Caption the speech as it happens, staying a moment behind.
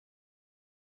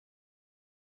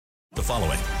The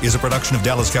following is a production of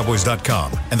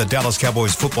DallasCowboys.com and the Dallas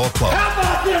Cowboys Football Club. How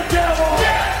about them Cowboys?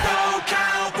 Yeah, go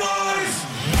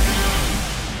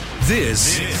Cowboys!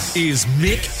 This is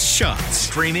Mick Shots,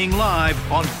 streaming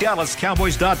live on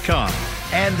DallasCowboys.com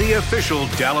and the official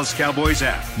Dallas Cowboys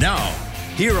app. Now,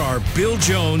 here are Bill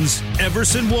Jones,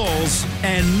 Everson Walls,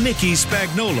 and Mickey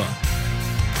Spagnola.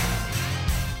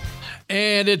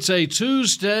 And it's a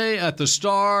Tuesday at the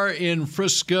Star in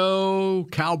Frisco.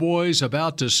 Cowboys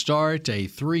about to start a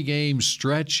 3-game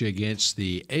stretch against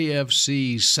the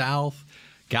AFC South.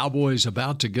 Cowboys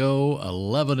about to go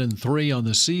 11-3 on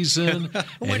the season.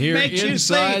 And here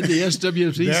inside the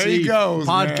SWTC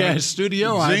podcast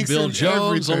studio, I'm Bill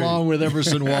Jones, along with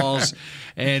Everson Walls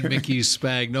and Mickey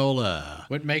Spagnola.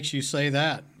 What makes you say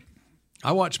that?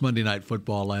 I watched Monday Night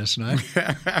Football last night.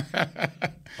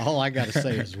 All I got to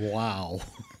say is wow.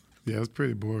 Yeah, it was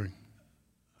pretty boring.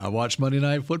 I watched Monday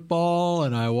Night Football,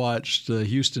 and I watched the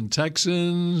Houston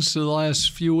Texans the last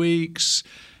few weeks,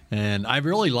 and I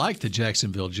really like the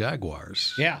Jacksonville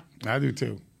Jaguars. Yeah. I do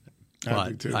too.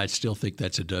 I still think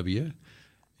that's a W.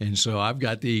 And so I've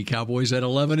got the Cowboys at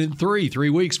 11-3 3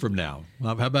 weeks from now.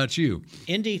 How about you?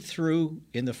 Indy threw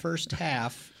in the first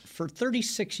half for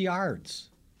 36 yards.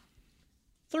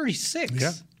 36.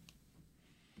 Yeah.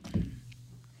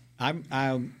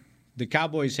 The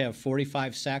Cowboys have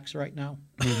 45 sacks right now.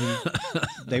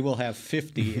 Mm-hmm. They will have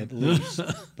 50 at least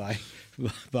by.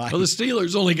 Well, the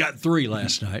Steelers only got 3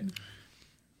 last night,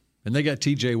 and they got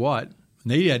T.J. Watt, and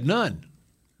they had none.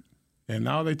 And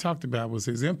all they talked about was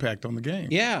his impact on the game.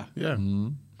 Yeah. Yeah. Mm-hmm.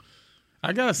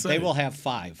 I gotta say, they will have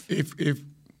 5. If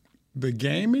the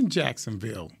game in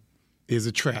Jacksonville is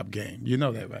a trap game, you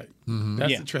know that, right? Mm-hmm.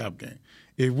 That's a trap game.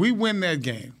 If we win that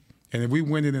game, and if we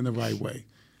win it in the right way,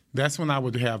 that's when I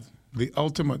would have the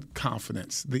ultimate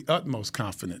confidence, the utmost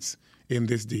confidence in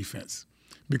this defense.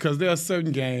 Because there are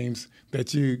certain games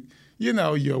that you're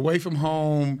away from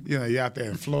home, you're out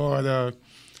there in Florida,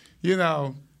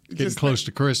 Getting close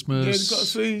to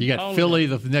Christmas. You got Philly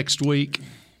the next week.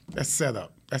 That's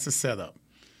setup. That's a setup.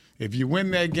 If you win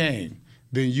that game,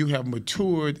 then you have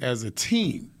matured as a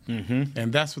team. Mm-hmm.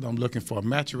 And that's what I'm looking for,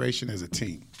 maturation as a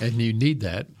team. And you need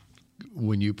that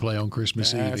when you play on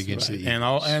Christmas Eve against the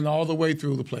Eagles. And all the way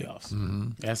through the playoffs.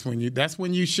 Mm-hmm. That's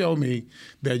when you show me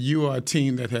that you are a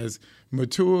team that has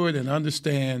matured and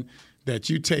understand that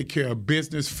you take care of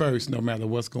business first no matter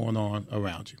what's going on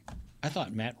around you. I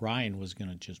thought Matt Ryan was going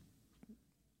to just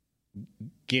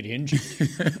get injured.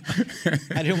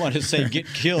 I didn't want to say get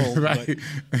killed, right.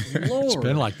 But Lord. It's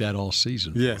been like that all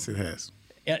season. Yes, it has.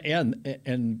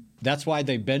 And that's why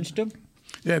they benched him?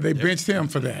 Yeah, they benched him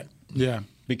for that. Yeah.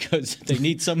 Because they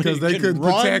need somebody because they couldn't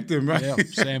protect him, right? Yeah,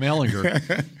 Sam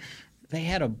Ellinger. They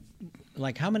had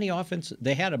how many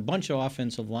they had a bunch of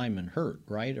offensive linemen hurt,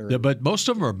 right? Yeah, but most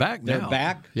of them are back now. They're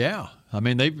back? Yeah. I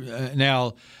mean,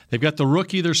 they've got the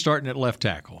rookie they're starting at left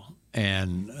tackle,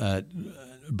 and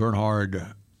Bernhard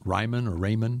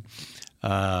Raymond.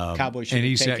 Cowboys should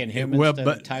have taken him instead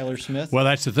of Tyler Smith. Well,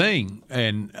 that's the thing.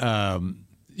 And,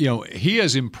 he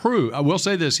has improved. I will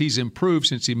say this. He's improved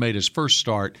since he made his first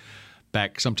start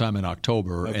back sometime in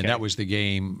October, and that was the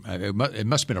game. It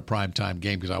must have been a primetime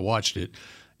game because I watched it,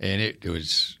 and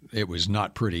it was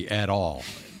not pretty at all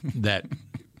that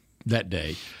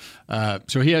day.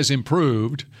 So he has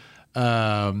improved,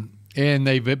 and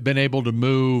they've been able to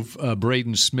move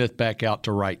Braden Smith back out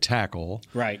to right tackle.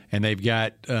 Right. And they've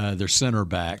got their center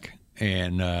back.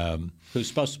 And who's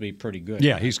supposed to be pretty good.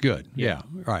 Yeah, he's good. Yeah,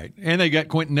 right. And they got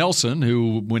Quentin Nelson,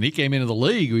 who, when he came into the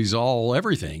league, he's all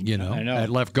everything, I know. at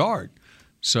left guard.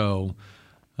 So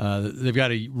they've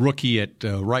got a rookie at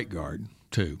right guard,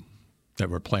 too, that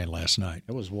were playing last night.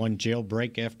 It was one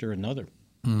jailbreak after another.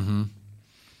 Mm-hmm.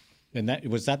 And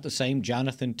was that the same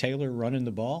Jonathan Taylor running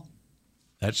the ball?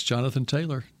 That's Jonathan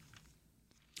Taylor.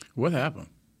 What happened?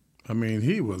 I mean,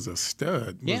 he was a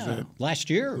stud. Last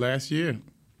year. Last year.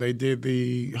 They did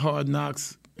the Hard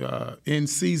Knocks in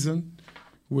season,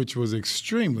 which was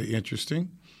extremely interesting.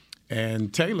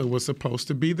 And Taylor was supposed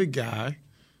to be the guy.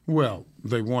 Well,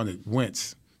 they wanted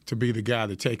Wentz to be the guy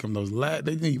to take them those last.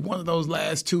 They need one of those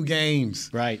last 2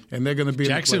 games, right? And they're going to be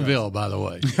Jacksonville, in by the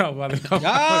way.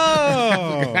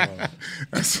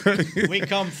 We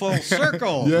come full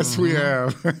circle. Yes, we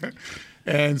have.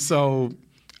 And so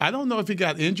I don't know if he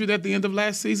got injured at the end of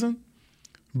last season.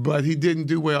 But he didn't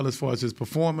do well as far as his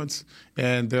performance,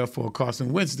 and therefore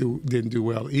Carson Wentz didn't do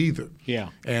well either. Yeah.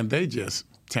 And they just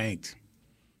tanked.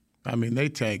 I mean, they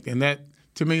tanked. And that,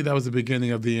 to me, that was the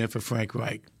beginning of the end for Frank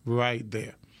Reich, right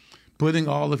there. Putting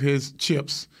all of his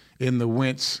chips in the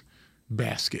Wentz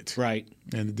basket. Right.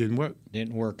 And it didn't work.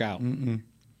 Didn't work out. Mm-mm.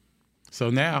 So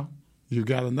now You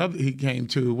got another. He came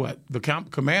to what? The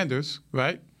Commanders,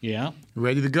 right? Yeah.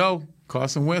 Ready to go.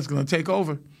 Carson Wentz going to take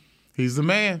over. He's the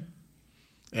man.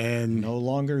 And no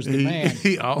longer is the man.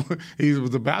 He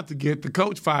was about to get the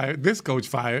coach fired, this coach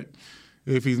fired,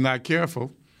 if he's not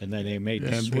careful. And then they made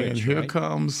the switch, and here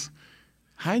comes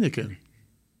Heineken.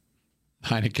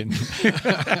 And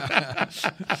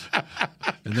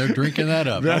they're drinking that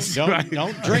up.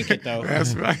 Don't drink it, though.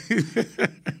 That's right.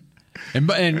 And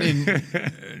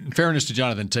in fairness to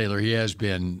Jonathan Taylor, he has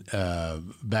been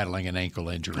battling an ankle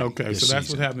injury. Okay, so that's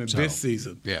what happened this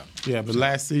season. Yeah. Yeah, but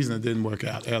last season it didn't work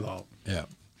out at all. Yeah.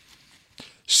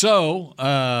 So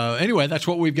anyway, that's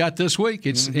what we've got this week.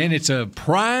 And it's a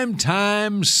prime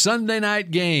time Sunday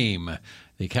night game,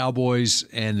 the Cowboys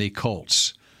and the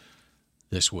Colts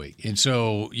this week. And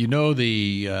so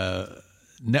the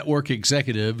network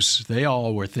executives, they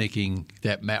all were thinking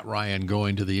that Matt Ryan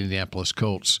going to the Indianapolis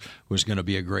Colts was going to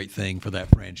be a great thing for that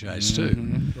franchise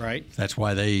too. Right. That's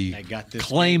why they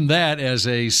claimed that as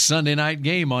a Sunday night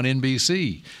game on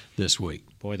NBC this week.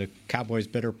 Boy, the Cowboys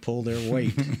better pull their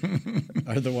weight.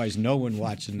 Otherwise, no one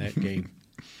watching that game.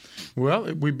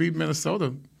 Well, we beat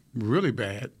Minnesota really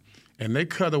bad, and they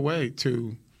cut away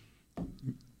to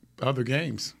other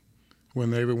games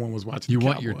when everyone was watching. You the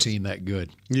want Cowboys. your team that good.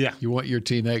 Yeah. You want your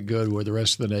team that good where the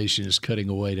rest of the nation is cutting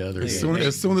away to other games.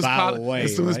 As soon as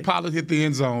Pollard hit the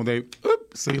end zone, they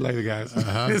see you later, guys.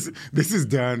 This is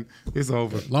done. It's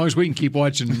over. As long as we can keep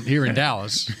watching here in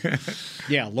Dallas.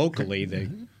 Yeah, locally they.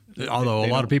 Although a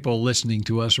lot of people listening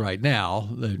to us right now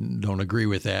they don't agree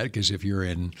with that because if you're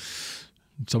in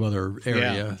some other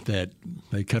area that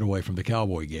they cut away from the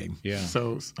Cowboy game. Yeah.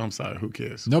 So I'm sorry. Who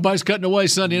cares? Nobody's cutting away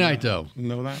Sunday night though.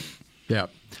 No, not. Yeah.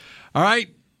 All right.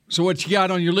 So what you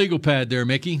got on your legal pad there,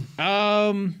 Mickey?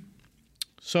 So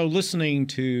listening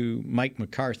to Mike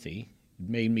McCarthy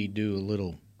made me do a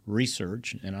little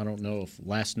research, and I don't know if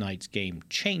last night's game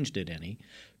changed it any,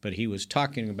 but he was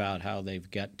talking about how they've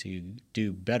got to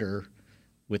do better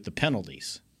with the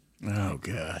penalties. Oh,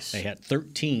 gosh. They had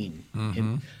 13.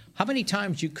 How many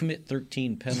times you commit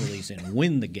 13 penalties and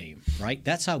win the game, right?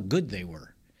 That's how good they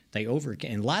were. And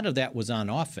a lot of that was on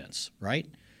offense, right?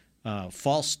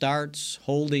 False starts,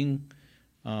 holding.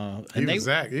 Even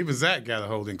Zach got a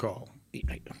holding call.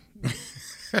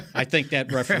 I think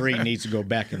that referee needs to go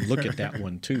back and look at that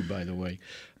one too, by the way.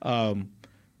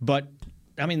 But,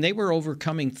 I mean, they were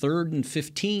overcoming 3rd and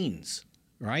 15s,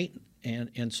 right?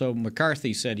 And so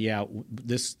McCarthy said,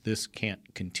 this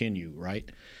can't continue, right?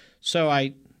 So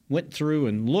I went through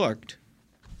and looked.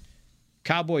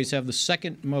 Cowboys have the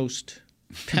second most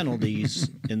penalties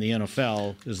in the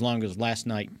NFL as long as last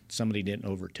night somebody didn't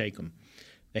overtake them.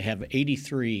 They have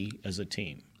 83 as a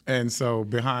team. And so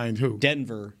behind who?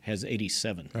 Denver has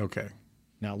 87. Okay.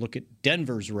 Now look at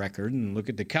Denver's record and look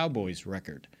at the Cowboys'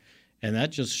 record. And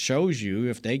that just shows you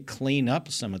if they clean up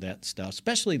some of that stuff,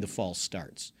 especially the false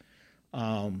starts.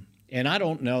 And I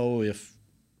don't know if,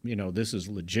 this is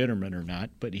legitimate or not,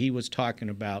 but he was talking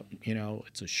about,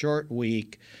 it's a short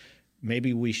week.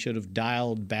 Maybe we should have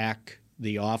dialed back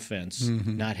the offense,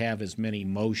 not have as many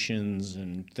motions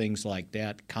and things like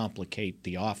that complicate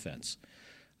the offense.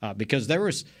 Because there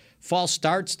was false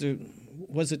starts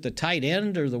was it the tight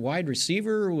end or the wide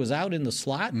receiver who was out in the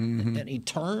slot and he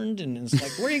turned and it's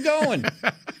like, where are you going?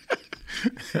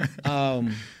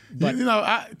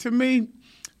 But to me,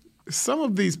 some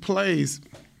of these plays,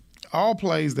 all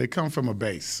plays, they come from a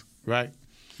base, right?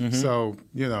 So,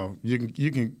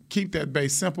 you can keep that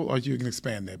base simple or you can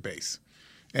expand that base.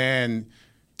 And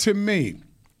to me,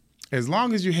 as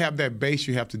long as you have that base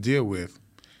you have to deal with,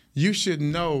 you should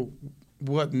know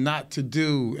what not to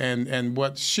do and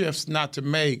what shifts not to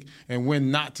make and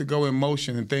when not to go in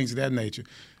motion and things of that nature.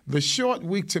 The short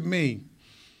week, to me,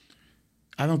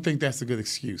 I don't think that's a good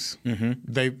excuse.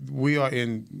 We are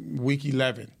in week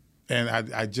 11, and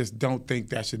I just don't think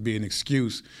that should be an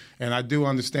excuse. And I do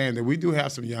understand that we do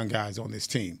have some young guys on this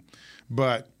team,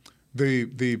 but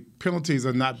the penalties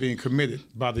are not being committed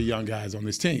by the young guys on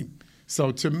this team.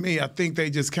 So to me, I think they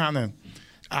just kind of,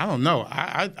 I don't know.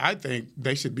 I think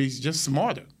they should be just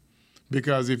smarter,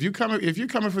 because if you're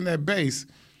coming from that base,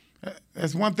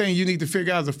 that's one thing you need to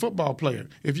figure out as a football player.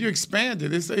 If you expand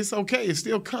it, it's okay. It's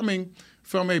still coming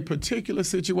from a particular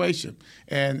situation,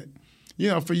 and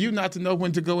for you not to know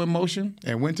when to go in motion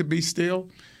and when to be still.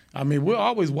 I mean, we're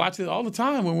always watching it all the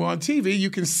time when we're on TV. You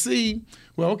can see,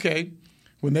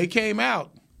 when they came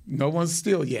out, no one's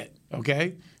still yet.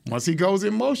 Okay, once he goes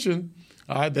in motion.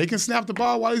 All right, they can snap the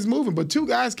ball while he's moving, but two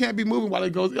guys can't be moving while he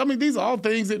goes. I mean, these are all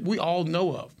things that we all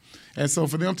know of. And so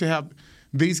for them to have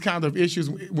these kind of issues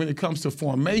when it comes to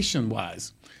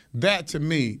formation-wise, that to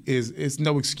me is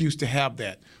no excuse to have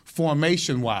that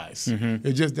formation-wise.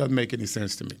 It just doesn't make any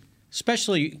sense to me.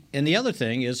 Especially, and the other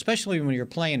thing is, especially when you're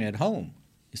playing at home,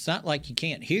 it's not like you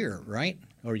can't hear, right?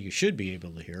 Or you should be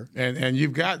able to hear. And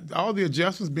you've got all the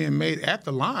adjustments being made at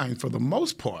the line for the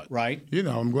most part. Right. You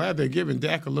know, I'm glad they're giving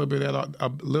Dak a little bit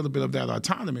of that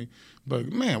autonomy.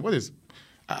 But man,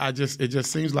 it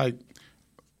just seems like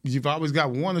you've always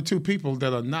got one or two people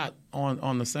that are not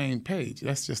on the same page.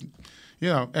 That's just,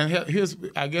 and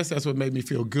I guess that's what made me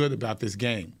feel good about this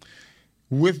game.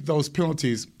 With those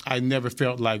penalties, I never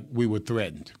felt like we were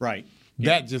threatened. Right.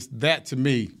 That to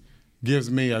me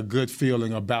gives me a good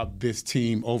feeling about this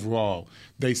team overall.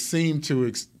 They seem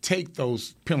to take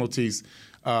those penalties,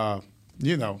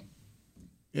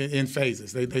 in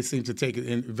phases. They seem to take it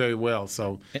in very well.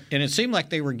 So, and it seemed like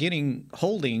they were getting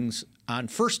holdings on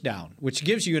first down, which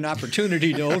gives you an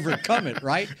opportunity to overcome it,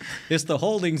 right? It's the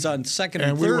holdings on second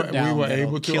and third down we were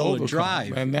able to kill overcome. a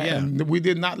drive. And we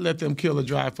did not let them kill a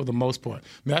drive for the most part.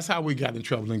 That's how we got in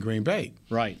trouble in Green Bay.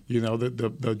 Right.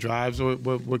 The drives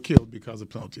were killed because of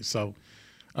penalties. So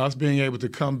us being able to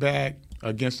come back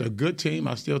against a good team,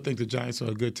 I still think the Giants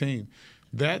are a good team.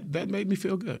 That made me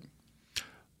feel good.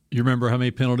 You remember how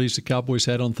many penalties the Cowboys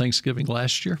had on Thanksgiving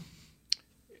last year?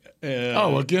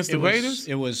 Against the Raiders?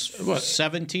 It was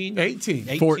 17?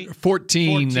 18.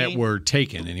 14 that were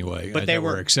taken anyway, but they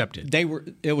were accepted.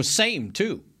 It was same,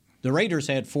 too. The Raiders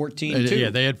had 14, too. Yeah,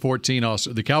 they had 14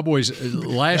 also. The Cowboys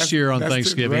last year on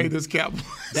Thanksgiving. The Raiders, Cowboys.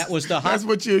 That was the That's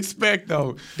what you expect,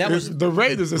 though. The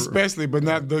Raiders especially, but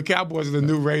not the Cowboys are the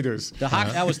new Raiders.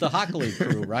 That was the Hockley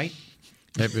crew, right?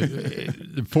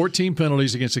 14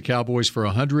 penalties against the Cowboys for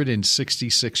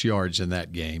 166 yards in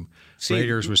that game.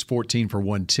 Raiders was 14 for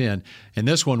 110, and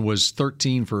this one was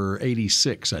 13 for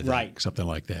 86, I think, right. Something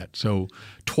like that. So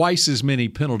twice as many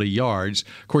penalty yards.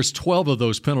 Of course, 12 of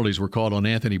those penalties were called on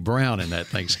Anthony Brown in that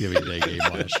Thanksgiving Day game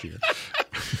last year.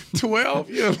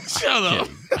 12? Yeah, shut up.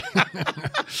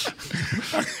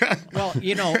 Well,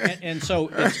 and so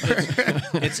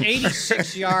it's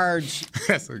 86 yards.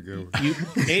 That's a good one.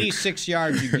 86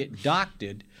 yards you get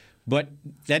doctored, but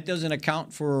that doesn't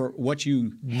account for what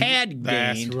you had gained.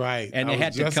 That's right. And they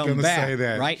had to come back,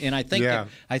 right? And I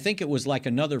think it was like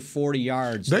another 40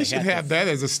 yards. They should have that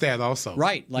as a stat also.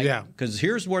 Right. Because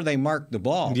here's where they marked the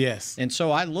ball. Yes. And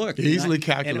so I looked. Easily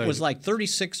calculated. And it was like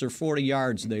 36 or 40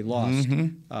 yards they lost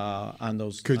on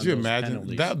those Could you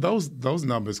imagine? Penalties. Those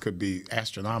numbers could be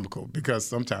astronomical because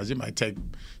sometimes you might take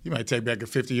back a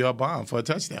 50-yard bomb for a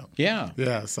touchdown. Yeah.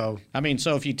 Yeah. So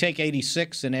so if you take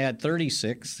 86 and add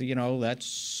 36,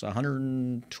 that's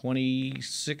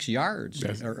 126 yards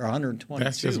or 122.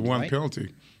 That's just one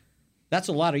penalty. That's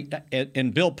a lot of.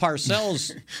 In Bill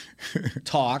Parcells'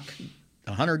 talk,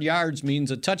 100 yards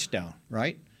means a touchdown,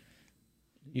 right?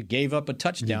 You gave up a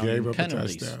touchdown. You gave up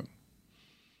penalties. a touchdown.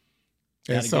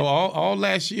 And so all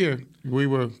last year we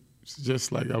were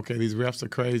just like, okay, these refs are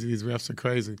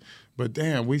crazy. But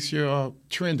damn, we sure are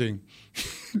trending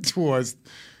towards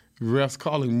refs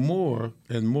calling more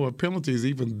and more penalties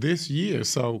even this year.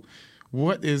 So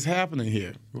what is happening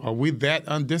here? Are we that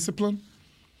undisciplined?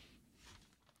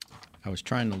 I was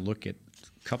trying to look at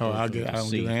a couple of them. I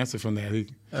don't get an answer from that. He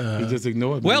just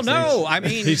ignored me. Well, no, I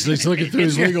mean... he's looking through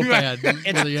his legal pad for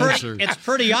the answer. It's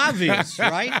pretty obvious,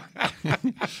 right?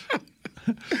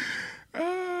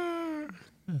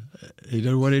 He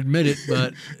doesn't want to admit it,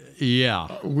 but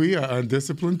yeah. We are an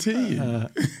undisciplined team.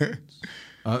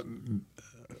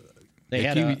 They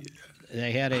had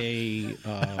a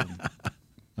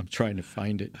I'm trying to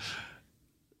find it.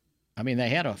 I mean, they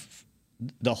had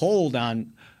the hold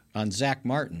on Zach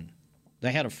Martin.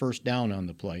 They had a first down on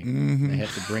the play. Mm-hmm. They had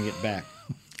to bring it back.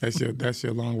 That's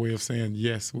your long way of saying,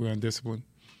 yes, we're undisciplined.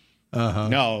 Uh-huh.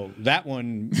 No, that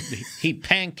one, he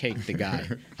pancaked the guy.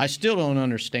 I still don't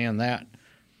understand that.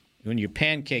 When you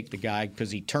pancake the guy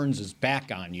because he turns his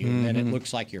back on you, and it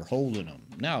looks like you're holding him.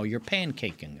 No, you're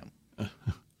pancaking him.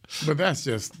 But that's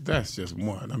just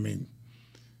one. I mean,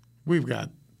 we've got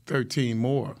 13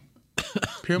 more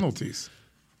penalties.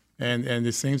 And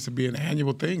it seems to be an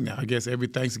annual thing now. I guess every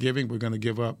Thanksgiving we're going to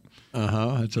give up.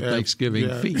 It's a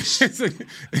Thanksgiving feast.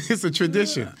 It's a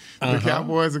tradition. The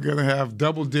Cowboys are going to have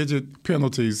double-digit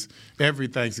penalties every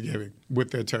Thanksgiving with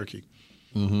their turkey.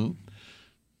 Mm-hmm.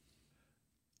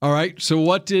 All right. So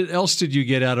what else did you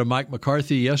get out of Mike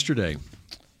McCarthy yesterday?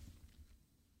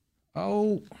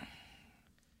 Oh,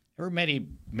 everybody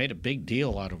made a big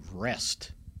deal out of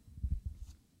rest.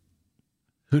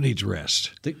 Who needs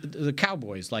rest? The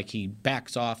Cowboys, like he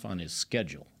backs off on his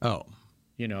schedule. Oh.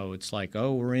 It's like,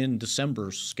 we're in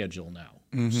December's schedule now.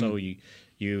 Mm-hmm. So you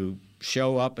You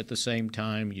show up at the same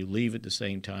time, you leave at the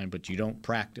same time, but you don't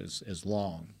practice as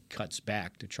long. Cuts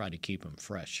back to try to keep them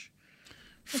fresh.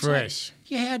 Fresh.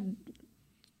 You had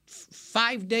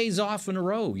 5 days off in a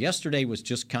row. Yesterday was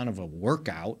just kind of a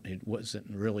workout. It wasn't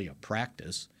really a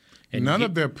practice. And None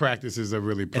of their practices are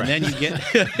really practice. And then you get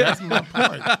That's my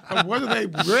point. What do they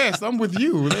rest? I'm with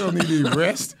you. They don't need any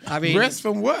rest. I mean, rest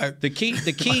from what? the key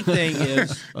thing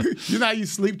is You know how you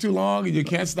sleep too long and you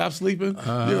can't stop sleeping?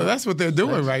 That's what they're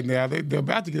doing right now. They're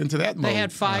about to get into that mode. they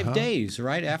had 5 days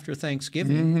right after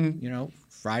Thanksgiving.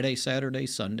 Friday, Saturday,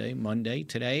 Sunday, Monday.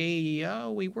 Today,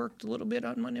 we worked a little bit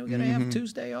on Monday. We're going to have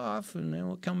Tuesday off, and then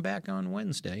we'll come back on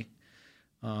Wednesday.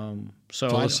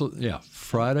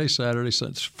 Friday, Saturday,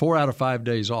 Sunday, 4 out of 5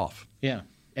 days off. Yeah,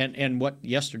 and what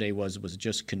yesterday was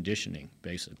just conditioning,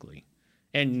 basically,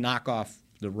 and knock off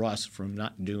the rust from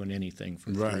not doing anything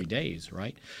for 3 days,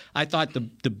 right? I thought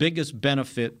the biggest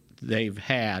benefit they've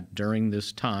had during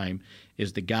this time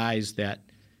is the guys that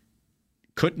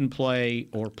couldn't play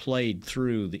or played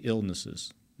through the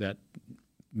illnesses, that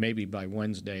maybe by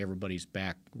Wednesday everybody's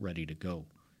back ready to go.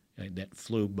 That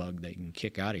flu bug they can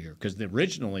kick out of here. Because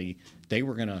originally they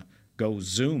were going to go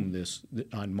Zoom this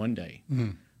on Monday.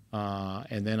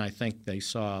 And then I think they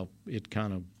saw it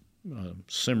kind of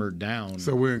simmered down.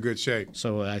 So we're in good shape.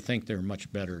 So I think they're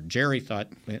much better. Jerry thought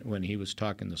when he was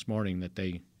talking this morning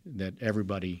that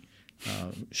everybody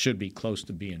should be close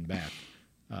to being back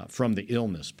from the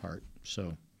illness part.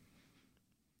 So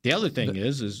the other thing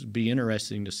is be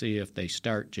interesting to see if they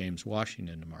start James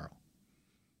Washington tomorrow.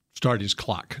 Start his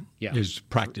clock, his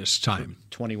practice time.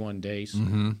 21 days.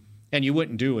 And you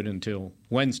wouldn't do it until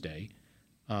Wednesday.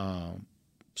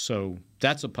 So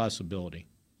that's a possibility.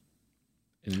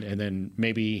 And then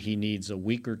maybe he needs a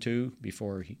week or two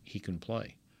before he can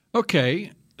play.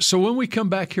 Okay. So when we come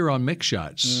back here on Mick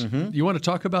Shots, you want to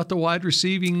talk about the wide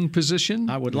receiving position?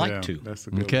 I would like to. That's a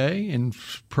good Okay. one. And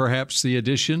perhaps the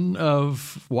addition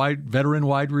of veteran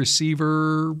wide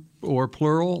receiver or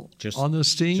plural on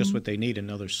this team? Just what they need,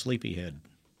 another sleepyhead.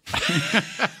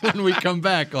 When we come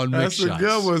back on Mick That's Shots. a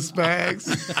good one,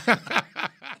 Spags.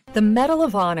 The Medal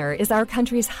of Honor is our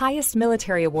country's highest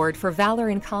military award for valor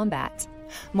in combat.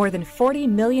 More than 40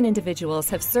 million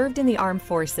individuals have served in the armed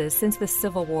forces since the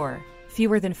Civil War.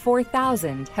 Fewer than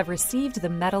 4,000 have received the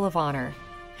Medal of Honor.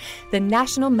 The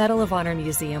National Medal of Honor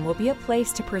Museum will be a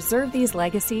place to preserve these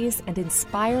legacies and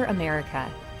inspire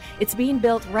America. It's being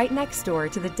built right next door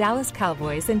to the Dallas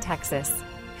Cowboys in Texas.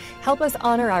 Help us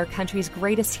honor our country's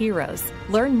greatest heroes.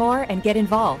 Learn more and get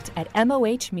involved at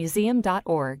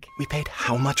mohmuseum.org. We paid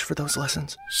how much for those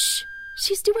lessons? Shh,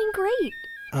 she's doing great.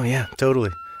 Oh, yeah,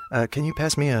 totally. Can you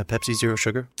pass me a Pepsi Zero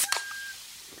Sugar?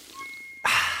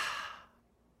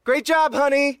 Great job,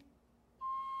 honey!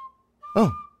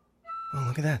 Oh,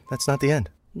 look at that. That's not the end.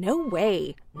 No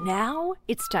way. Now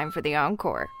it's time for the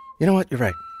encore. You know what? You're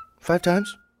right. 5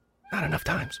 times? Not enough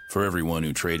times. For everyone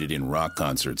who traded in rock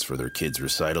concerts for their kids'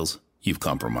 recitals, you've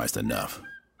compromised enough.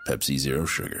 Pepsi Zero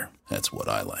Sugar. That's what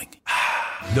I like.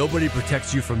 Nobody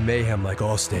protects you from mayhem like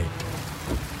Allstate.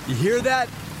 You hear that?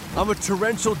 I'm a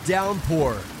torrential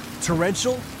downpour.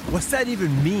 Torrential? What's that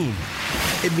even mean?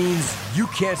 It means you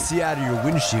can't see out of your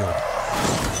windshield.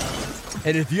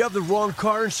 And if you have the wrong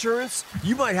car insurance,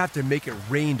 you might have to make it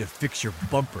rain to fix your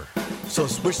bumper. So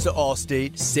switch to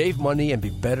Allstate, save money, and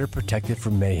be better protected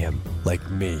from mayhem, like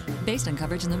me. Based on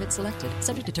coverage and limits selected.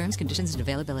 Subject to terms, conditions, and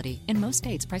availability. In most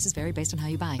states, prices vary based on how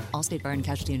you buy. Allstate Bar and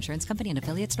Casualty Insurance Company and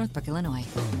affiliates, Northbrook, Illinois.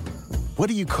 What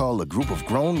do you call a group of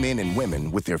grown men and women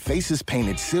with their faces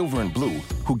painted silver and blue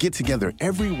who get together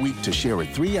every week to share a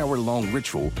 3-hour-long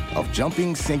ritual of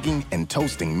jumping, singing, and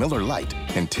toasting Miller Lite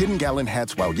and 10-gallon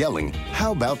hats while yelling,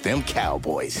 "How about them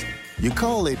Cowboys?" You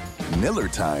call it Miller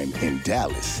Time in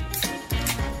Dallas.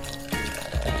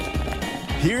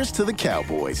 Here's to the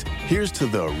Cowboys. Here's to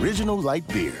the original light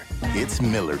beer. It's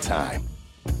Miller Time.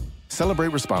 Celebrate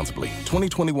responsibly.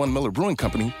 2021 Miller Brewing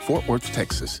Company, Fort Worth,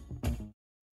 Texas.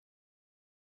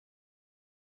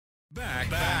 Back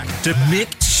to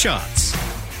Mick Shots.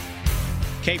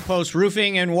 Cape Post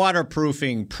Roofing and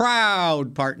Waterproofing,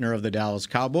 proud partner of the Dallas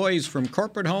Cowboys. From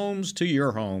corporate homes to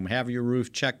your home, have your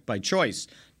roof checked by choice,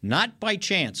 not by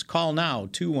chance. Call now,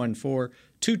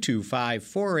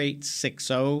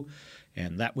 214-225-4860,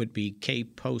 and that would be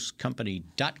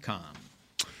capepostcompany.com.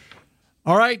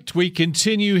 All right, we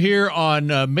continue here on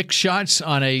Mick Shots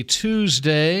on a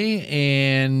Tuesday,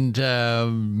 and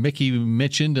Mickey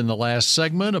mentioned in the last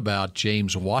segment about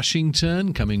James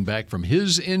Washington coming back from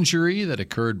his injury that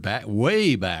occurred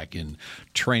way back in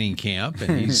training camp,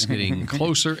 and he's getting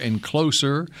closer and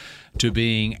closer to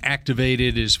being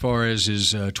activated as far as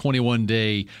his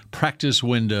 21-day practice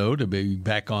window to be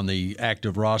back on the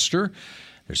active roster.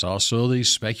 There's also the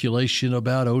speculation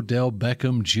about Odell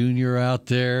Beckham Jr. out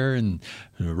there, and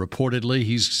reportedly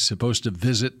he's supposed to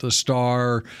visit the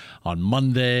Star on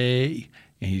Monday.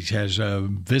 He has a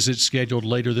visit scheduled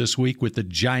later this week with the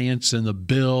Giants and the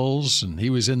Bills, and he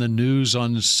was in the news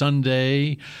on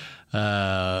Sunday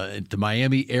at the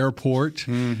Miami airport.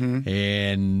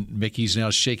 And Mickey's now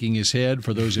shaking his head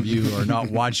for those of you who are not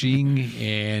watching.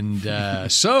 And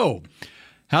so...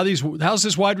 How's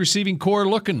this wide receiving core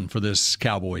looking for this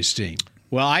Cowboys team?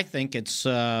 Well, I think it's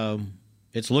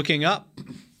looking up,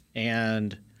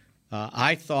 and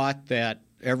I thought that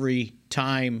every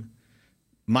time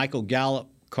Michael Gallup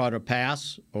caught a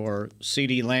pass or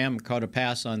CeeDee Lamb caught a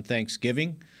pass on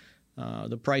Thanksgiving,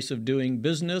 the price of doing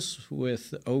business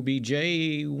with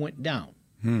OBJ went down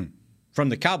from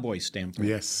the Cowboys standpoint.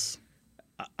 Yes,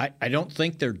 I don't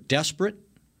think they're desperate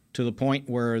to the point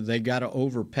where they got to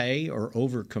overpay or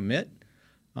overcommit.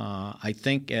 I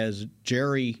think, as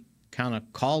Jerry kind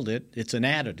of called it, it's an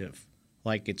additive.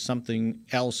 Like it's something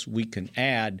else we can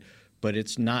add, but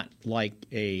it's not like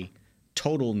a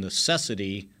total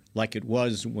necessity like it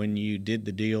was when you did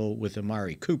the deal with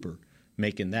Amari Cooper,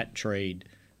 making that trade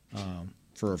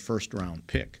for a first-round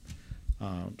pick.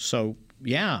 So,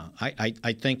 yeah,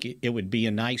 I think it would be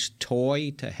a nice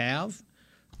toy to have.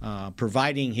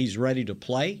 Providing he's ready to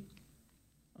play,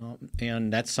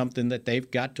 and that's something that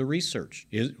they've got to research.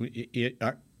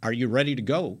 Are you ready to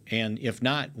go? And if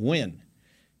not, when?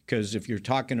 Because if you're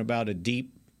talking about a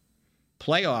deep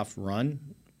playoff run,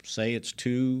 say it's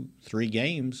 2-3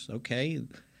 games, okay,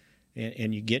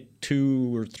 and you get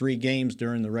 2 or 3 games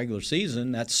during the regular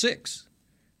season, that's 6,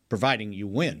 providing you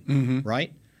win,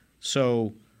 right?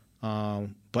 So,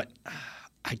 but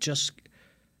I just...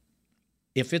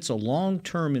 If it's a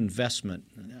long-term investment,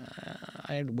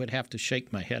 I would have to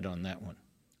shake my head on that one.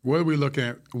 What are we looking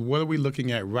at? What are we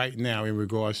looking at right now in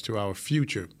regards to our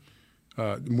future?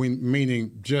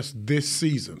 Meaning just this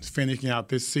season, finishing out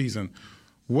this season.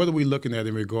 What are we looking at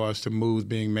in regards to moves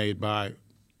being made by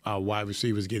our wide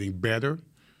receivers getting better,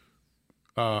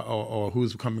 or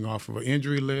who's coming off of an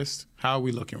injury list? How are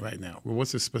we looking right now?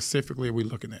 What's it specifically are we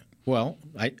looking at? Well,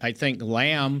 I think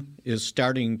Lamb is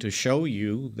starting to show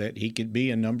you that he could be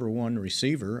a number 1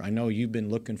 receiver. I know you've been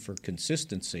looking for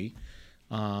consistency,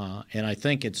 and I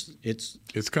think it's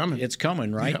coming. It's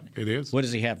coming, right? Yep, it is. What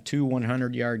does he have? 2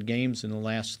 100-yard games in the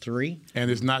last 3?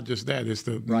 And it's not just that; it's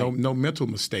the no mental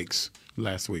mistakes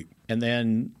last week. And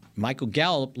then Michael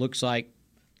Gallup looks like,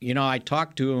 I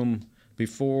talked to him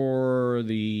before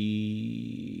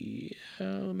maybe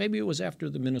it was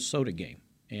after the Minnesota game.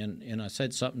 And I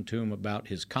said something to him about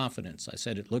his confidence. I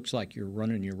said, it looks like you're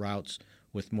running your routes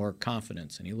with more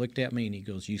confidence. And he looked at me and he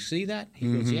goes, you see that?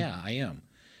 He goes, yeah, I am.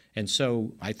 And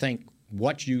so I think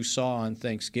what you saw on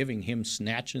Thanksgiving, him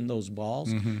snatching those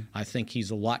balls, I think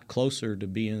he's a lot closer to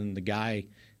being the guy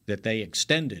that they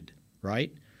extended,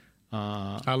 right?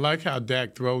 I like how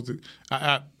Dak throws it.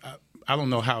 I don't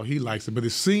know how he likes it, but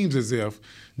it seems as if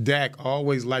Dak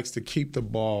always likes to keep the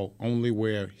ball only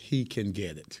where he can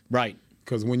get it. Right.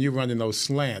 Because when you're running those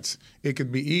slants, it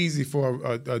could be easy for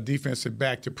a defensive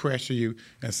back to pressure you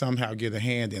and somehow get a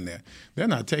hand in there. They're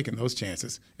not taking those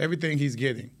chances. Everything he's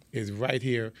getting is right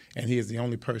here, and he is the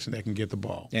only person that can get the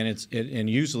ball. And and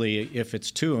usually if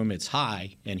it's to him, it's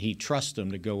high, and he trusts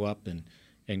him to go up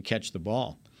and catch the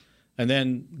ball. And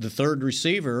then the third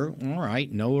receiver, all right,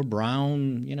 Noah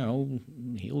Brown,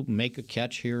 he'll make a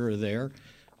catch here or there.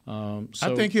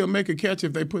 I think he'll make a catch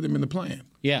if they put him in the plan.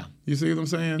 Yeah. You see what I'm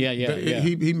saying? Yeah.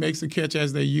 He makes a catch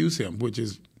as they use him,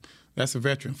 that's a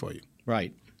veteran for you.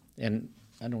 Right. And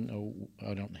I don't know,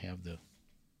 I don't have the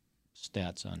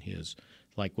stats on his,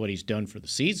 like what he's done for the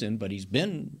season, but he's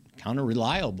been kind of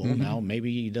reliable. Now.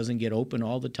 Maybe he doesn't get open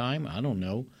all the time. I don't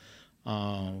know.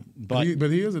 But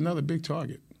he is another big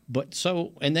target.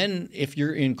 And then if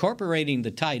you're incorporating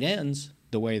the tight ends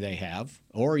the way they have,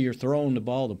 or you're throwing the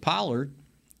ball to Pollard,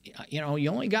 you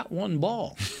only got one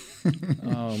ball.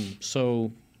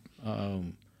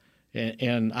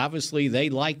 And obviously they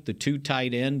like the 2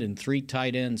 tight end and 3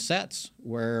 tight end sets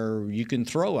where you can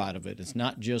throw out of it. It's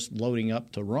not just loading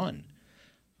up to run.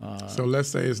 So let's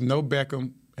say it's no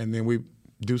Beckham, and then we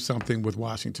do something with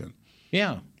Washington.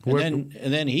 Yeah, and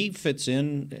then he fits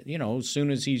in, as soon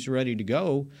as he's ready to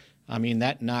go. I mean,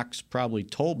 that knocks probably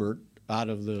Tolbert out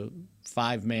of the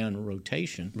 5-man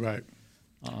rotation. Right.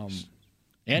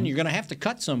 And you're going to have to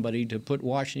cut somebody to put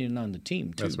Washington on the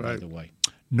team, too, That's right. by the way.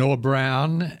 Noah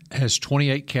Brown has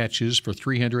 28 catches for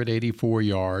 384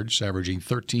 yards, averaging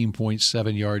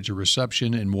 13.7 yards a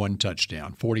reception and 1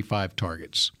 touchdown, 45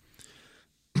 targets.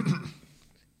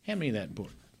 Hand me that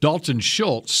book. Dalton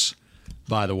Schultz,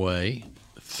 by the way,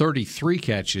 33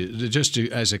 catches,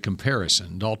 as a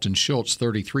comparison. Dalton Schultz,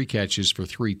 33 catches for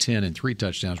 310 and 3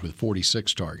 touchdowns with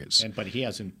 46 targets. But he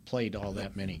hasn't played all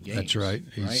that many games. That's right.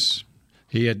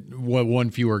 He had one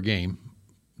fewer game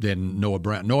than Noah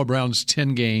Brown. Noah Brown's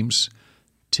 10 games,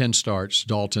 10 starts.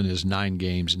 Dalton is 9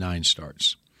 games, 9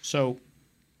 starts. So,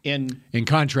 in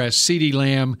contrast, CeeDee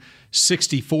Lamb,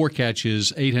 64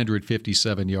 catches,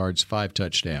 857 yards, 5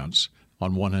 touchdowns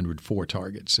on 104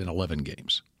 targets in 11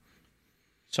 games.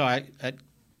 So,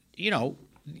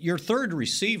 your third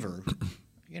receiver,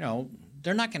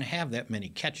 they're not going to have that many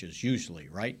catches usually,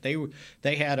 right?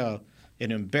 They had an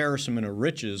embarrassment of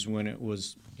riches when it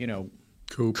was,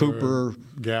 Cooper,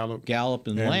 Gallup,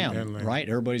 and Lamb, right?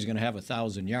 Everybody's going to have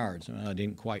 1,000 yards. It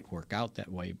didn't quite work out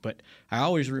that way. But I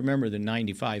always remember the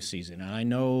 95 season, and I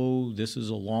know this is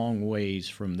a long ways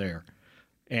from there.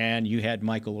 And you had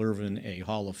Michael Irvin, a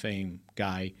Hall of Fame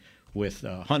guy, with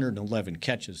 111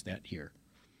 catches that year.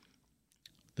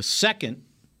 The second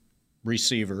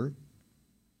receiver,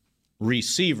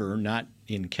 not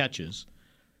in catches,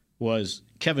 was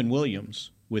Kevin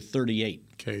Williams with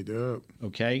 38. K-Dub.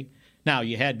 Okay? Now,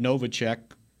 you had Novacek.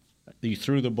 You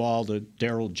threw the ball to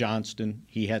Darrell Johnston.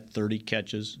 He had 30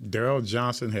 catches. Darrell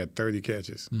Johnston had 30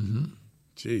 catches. Mm-hmm.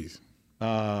 Jeez.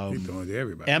 He's throwing to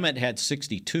everybody. Emmett had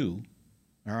 62.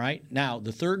 All right? Now,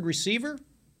 the third receiver,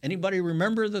 anybody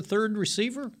remember the third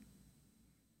receiver?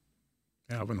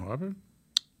 Alvin Harper?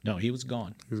 No, he was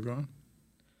gone. He was gone?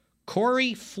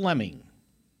 Corey Fleming,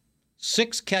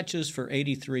 6 catches for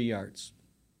 83 yards.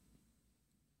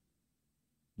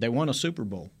 They won a Super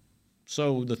Bowl.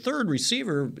 So the third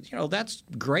receiver, that's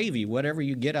gravy, whatever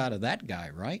you get out of that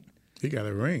guy, right? He got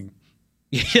a ring.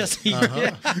 Yes, he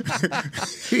did.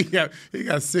 he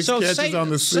got 6 catches on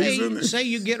the season. Say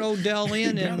you get Odell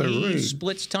in and he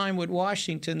splits time with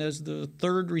Washington as the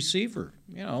third receiver.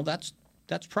 That's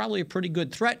probably a pretty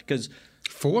good threat because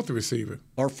fourth receiver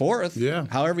or fourth,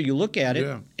 however you look at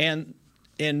it, and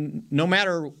no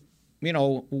matter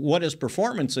what his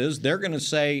performance is, they're going to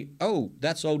say, "Oh,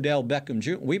 that's Odell Beckham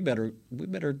Jr. We better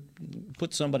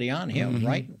put somebody on him,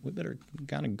 right? We better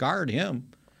kind of guard him."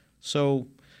 So,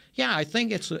 yeah, I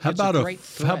think it's a great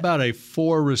threat. How about a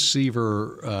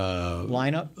 4-receiver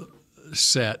lineup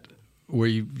set where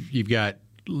you've got,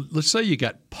 let's say you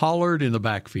got Pollard in the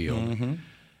backfield,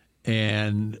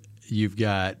 and you've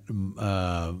got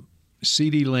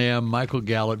CeeDee Lamb, Michael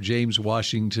Gallup, James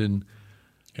Washington,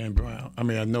 and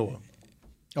Noah.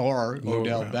 Or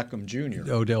Odell Beckham Jr.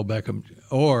 Odell Beckham.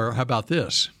 Or how about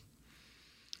this?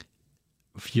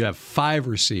 If you have 5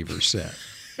 receivers set.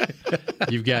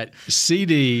 You've got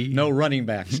CD. No running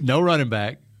backs. No running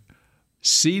back.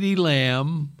 CeeDee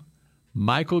Lamb,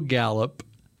 Michael Gallup,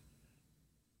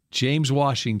 James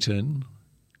Washington,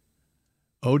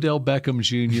 Odell Beckham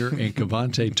Jr., and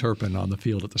Kevontae Turpin on the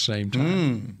field at the same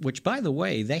time. Which, by the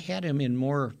way, they had him in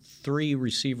more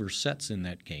 3-receiver sets in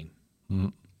that game.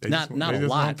 Not a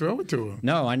lot. Throw it to him.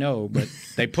 No, I know, but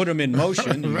they put him in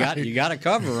motion. You got to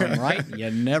cover him, right? You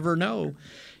never know.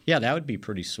 Yeah, that would be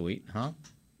pretty sweet, huh?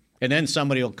 And then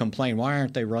somebody will complain, why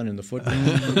aren't they running the football?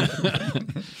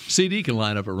 CD can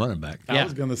line up a running back. I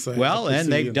was going to say. Well,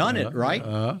 and they've done it, right?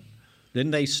 Didn't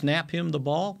they snap him the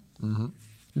ball?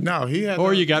 No, he had.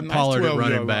 Or you got Pollard at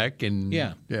running back, and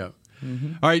yeah. All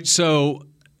right, so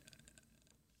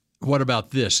what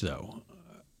about this though?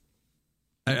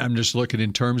 I'm just looking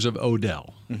in terms of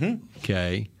Odell.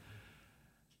 Okay.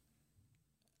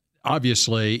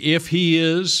 Obviously, if he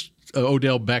is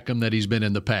Odell Beckham that he's been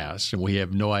in the past, and we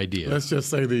have no idea. Let's just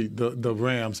say the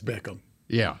Rams Beckham.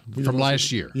 Yeah, from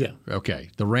last year. Yeah. Okay.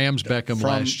 The Rams Beckham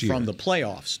last year. From the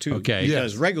playoffs, too. Okay.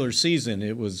 Because regular season,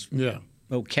 it was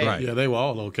okay. Right. Yeah, they were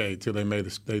all okay until they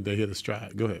they hit a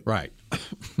stride. Go ahead. Right.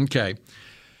 Okay.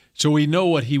 So we know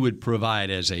what he would provide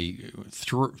as a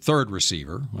third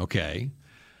receiver. Okay.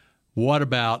 What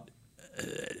about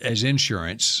as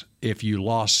insurance if you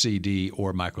lost CD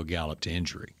or Michael Gallup to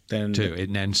injury? Then too,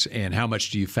 and how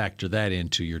much do you factor that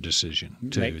into your decision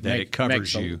too? It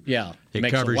covers you. It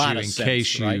covers you in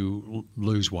case you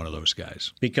lose one of those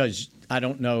guys. Because I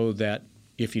don't know that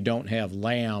if you don't have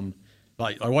Lamb,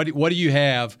 like what do you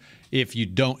have if you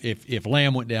don't if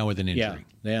Lamb went down with an injury?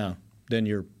 Yeah. Then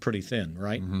you're pretty thin,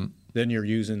 right? then you're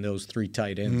using those 3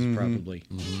 tight ends probably,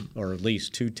 or at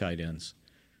least 2 tight ends.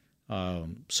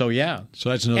 So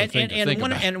that's another thing to think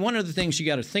about. And one of the things you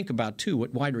got to think about too,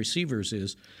 with wide receivers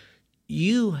is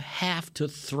you have to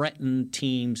threaten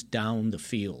teams down the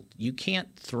field. You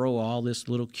can't throw all this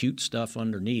little cute stuff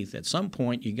underneath. At some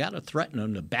point, you got to threaten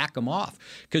them to back them off.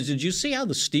 Because did you see how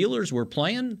the Steelers were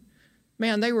playing?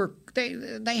 Man,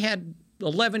 they had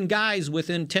 11 guys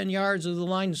within 10 yards of the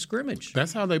line of scrimmage.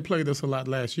 That's how they played us a lot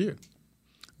last year.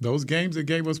 Those games that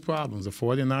gave us problems, the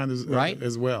 49ers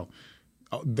as well.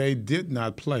 They did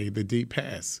not play the deep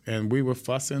pass. And we were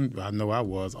fussing, I know I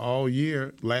was, all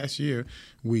year, last year,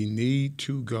 we need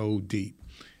to go deep.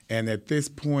 And at this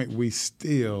point, we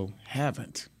still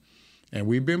haven't. And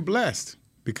we've been blessed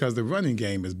because the running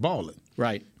game is balling.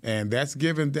 Right. And that's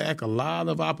given Dak a lot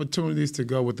of opportunities to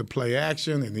go with the play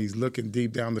action, and he's looking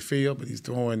deep down the field, but he's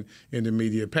throwing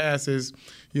intermediate passes.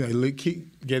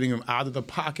 Keep getting him out of the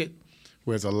pocket,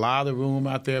 where there's a lot of room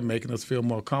out there, making us feel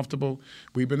more comfortable.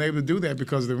 We've been able to do that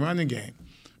because of the running game.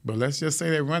 But let's just say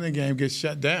that running game gets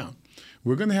shut down.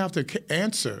 We're going to have to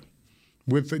answer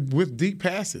with deep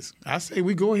passes. I say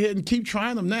we go ahead and keep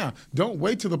trying them now. Don't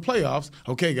wait till the playoffs.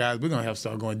 Okay, guys, we're going to have to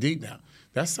start going deep now.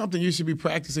 That's something you should be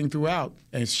practicing throughout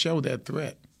and show that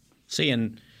threat. See,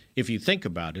 and if you think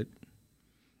about it,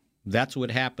 that's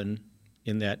what happened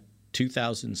in that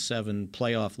 2007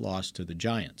 playoff loss to the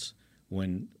Giants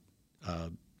when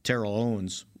Terrell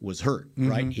Owens was hurt,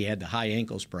 right? He had the high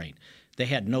ankle sprain. They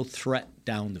had no threat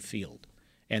down the field.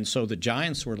 And so the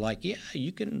Giants were like, yeah,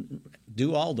 you can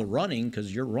do all the running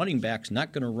because your running back's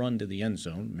not going to run to the end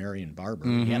zone, Marion Barber.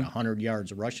 He had 100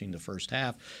 yards rushing the first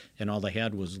half, and all they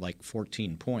had was like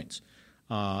 14 points.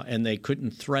 And they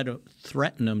couldn't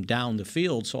threaten them down the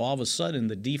field, so all of a sudden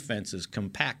the defense is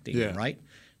compacting, right?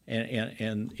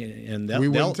 And we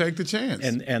wouldn't take the chance.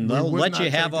 And they'll let you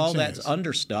have all that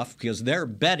under stuff because they're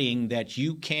betting that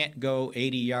you can't go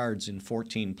 80 yards in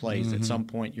 14 plays. At some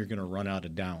point, you're going to run out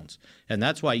of downs. And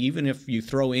that's why even if you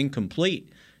throw incomplete,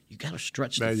 you got to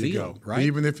stretch the field, right?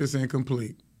 Even if it's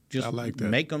incomplete. Just I like that.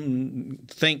 Make them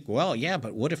think, well, yeah,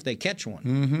 but what if they catch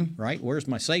one, right? Where's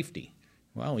my safety?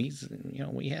 Well,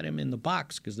 we had him in the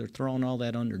box because they're throwing all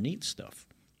that underneath stuff.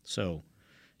 So,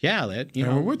 yeah,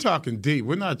 when we're talking deep,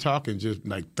 we're not talking just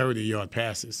like 30-yard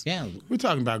passes. Yeah. We're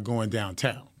talking about going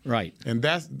downtown. Right. And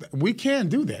we can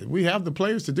do that. We have the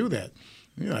players to do that.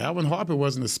 Alvin Harper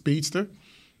wasn't a speedster,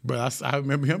 but I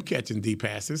remember him catching deep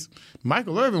passes.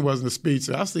 Michael Irvin wasn't a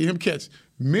speedster. I see him catch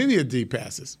many of deep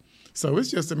passes. So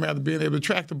it's just a matter of being able to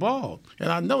track the ball.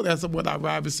 And I know that's what our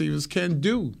wide receivers can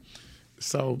do.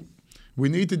 So we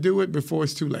need to do it before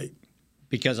it's too late.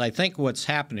 Because I think what's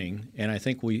happening, and I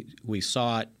think we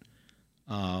saw it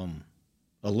a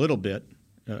little bit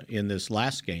in this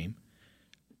last game,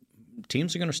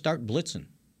 teams are going to start blitzing,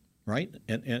 right?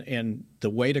 And the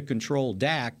way to control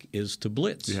Dak is to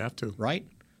blitz. You have to. Right?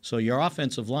 So your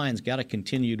offensive line's got to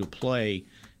continue to play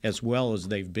as well as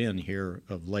they've been here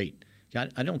of late.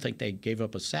 I don't think they gave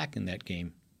up a sack in that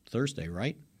game Thursday,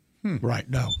 right? Right,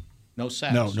 no. No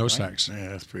sacks. No right? sacks. Yeah,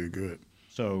 that's pretty good.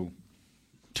 So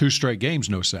 2 straight games,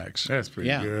 no sacks. That's pretty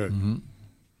good.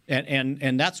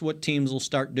 And that's what teams will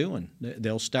start doing.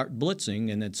 They'll start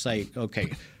blitzing and then say,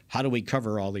 okay, how do we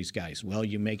cover all these guys? Well,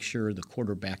 you make sure the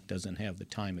quarterback doesn't have the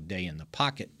time of day in the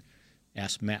pocket.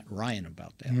 Ask Matt Ryan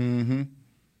about that.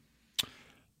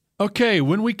 Okay,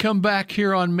 when we come back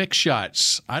here on Mick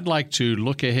Shots, I'd like to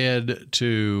look ahead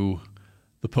to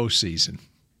the postseason.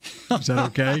 Is that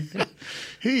okay?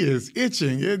 He is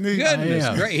itching, isn't he?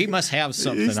 Goodness, great. He must have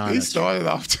something on us. He started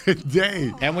off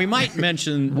today. And we might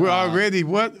mention we're already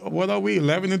what are we?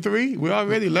 11-3. We're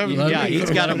already 11-3. Yeah, he's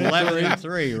got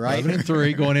 11-3, right?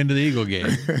 11-3 going into the Eagle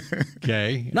game.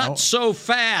 Okay, not so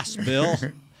fast, Bill.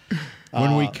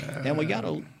 And we got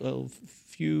a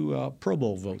few Pro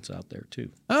Bowl votes out there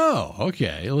too. Oh,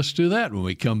 okay. Let's do that when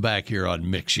we come back here on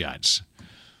Mick Shots.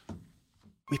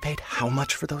 We paid how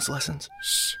much for those lessons?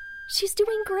 Shh. She's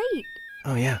doing great.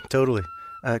 Oh, yeah, totally.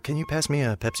 Can you pass me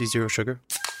a Pepsi Zero Sugar?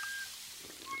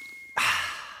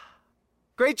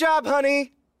 Great job,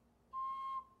 honey!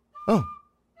 Oh,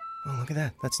 look at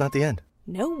that. That's not the end.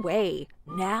 No way.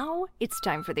 Now it's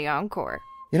time for the encore.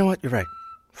 You know what? You're right.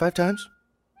 5 times?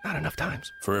 Not enough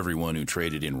times. For everyone who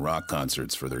traded in rock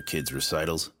concerts for their kids'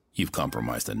 recitals, you've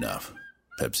compromised enough.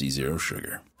 Pepsi Zero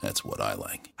Sugar. That's what I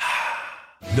like.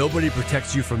 Nobody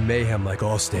protects you from mayhem like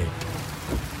Allstate.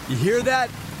 You hear that?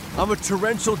 I'm a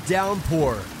torrential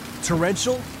downpour.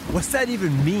 Torrential? What's that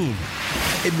even mean?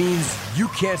 It means you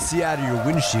can't see out of your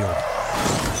windshield.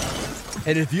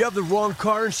 And if you have the wrong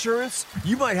car insurance,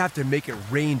 you might have to make it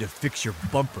rain to fix your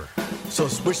bumper. So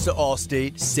switch to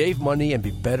Allstate, save money, and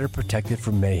be better protected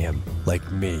from mayhem, like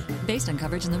me. Based on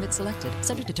coverage and limits selected,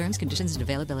 subject to terms, conditions, and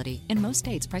availability. In most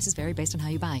states, prices vary based on how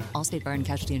you buy. Allstate Bar and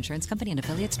Casualty Insurance Company and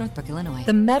affiliates, Northbrook, Illinois.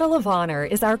 The Medal of Honor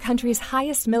is our country's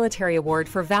highest military award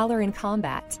for valor in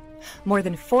combat. More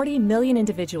than 40 million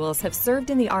individuals have served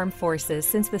in the armed forces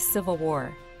since the Civil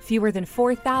War. Fewer than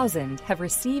 4,000 have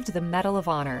received the Medal of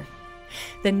Honor.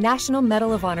 The National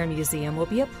Medal of Honor Museum will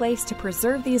be a place to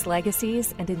preserve these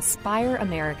legacies and inspire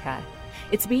America.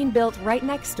 It's being built right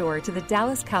next door to the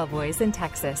Dallas Cowboys in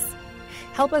Texas.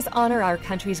 Help us honor our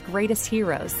country's greatest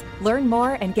heroes. Learn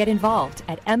more and get involved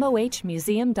at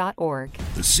mohmuseum.org.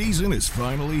 The season is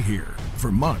finally here.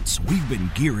 For months, we've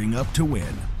been gearing up to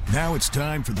win. Now it's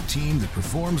time for the team that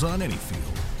performs on any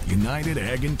field, United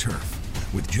Ag and Turf.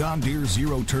 With John Deere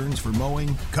zero turns for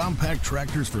mowing, compact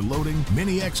tractors for loading,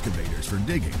 mini excavators for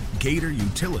digging, Gator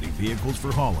utility vehicles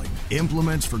for hauling,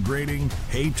 implements for grading,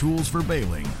 hay tools for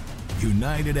baling.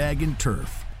 United Ag and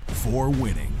Turf, for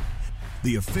winning.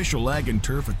 The official Ag and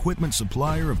Turf equipment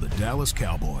supplier of the Dallas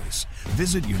Cowboys.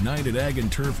 Visit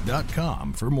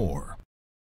UnitedAgAndTurf.com for more.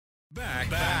 Back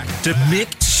to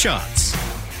Mick Shots.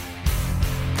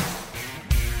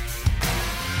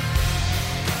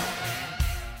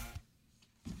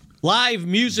 Live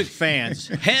music fans,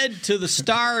 head to the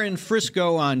Star in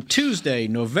Frisco on Tuesday,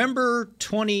 November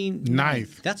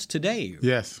 29th. That's today.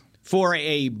 Yes. For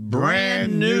a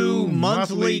brand new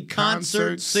monthly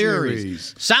concert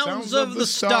series, Sounds of the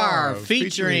Star,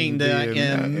 featuring the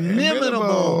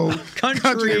inimitable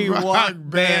country rock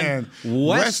band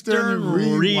Western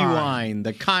Rewind.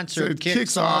 The concert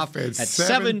kicks off at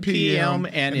 7 p.m.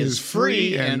 and is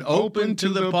free and open to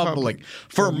the public.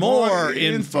 For more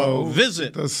info,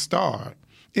 visit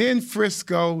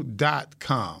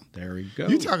thestarinfrisco.com. There we go.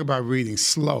 You talk about reading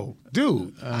slow.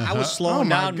 Dude. I was slowing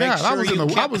down. God.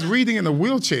 I was reading in a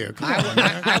wheelchair. Come on,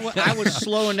 man. I was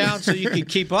slowing down so you could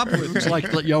keep up with me. It's like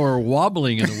y'all were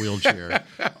wobbling in a wheelchair.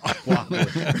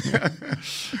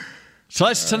 So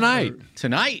that's tonight.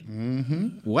 Tonight,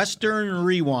 Western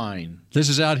Rewind. This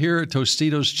is out here at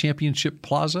Tostitos Championship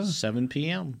Plaza? 7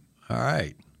 p.m. All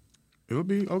right. It'll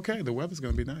be okay. The weather's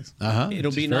going to be nice.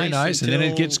 It'll be very nice. And then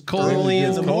it gets cold. Early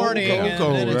in the morning.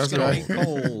 Cold. And then it's That's going to be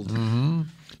cold.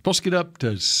 Supposed to get up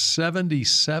to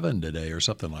 77 today or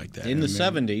something like that. In the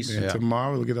 70s. And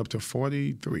tomorrow we'll get up to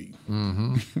 43.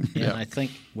 And I think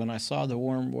when I saw the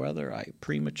warm weather, I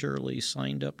prematurely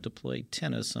signed up to play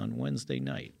tennis on Wednesday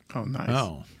night. Oh, nice.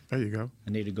 Oh. There you go.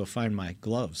 I need to go find my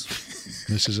gloves.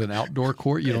 This is an outdoor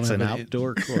court? It's an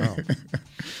outdoor court.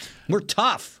 We're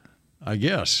tough. I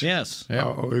guess. Yes. Yeah.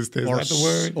 Oh, is that the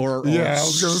word? I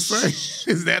was going to say,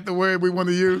 is that the word we want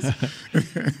to use?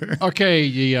 Okay,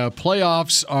 the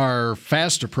playoffs are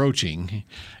fast approaching,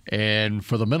 and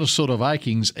for the Minnesota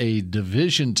Vikings, a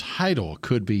division title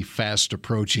could be fast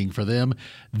approaching for them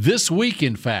this week,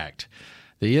 in fact.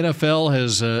 The NFL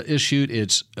has issued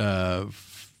its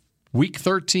Week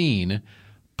 13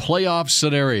 playoff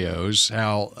scenarios,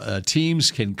 how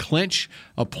teams can clinch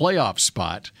a playoff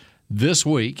spot this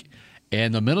week.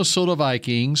 And the Minnesota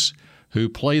Vikings, who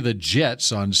play the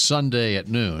Jets on Sunday at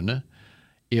noon,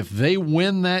 if they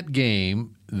win that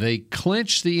game, they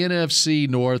clinch the NFC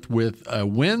North with a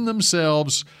win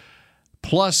themselves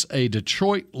plus a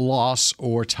Detroit loss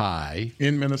or tie.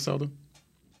 In Minnesota?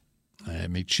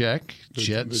 Let me check.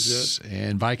 Jets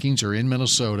and Vikings are in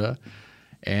Minnesota.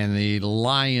 And the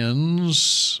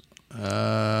Lions, what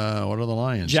are the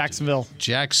Lions? Jacksonville.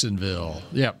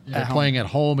 Yep, they're playing at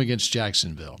home against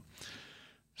Jacksonville.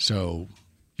 So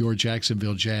your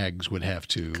Jacksonville Jags would have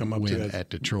to win at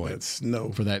Detroit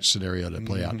for that scenario to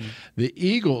play out. The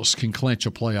Eagles can clinch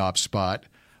a playoff spot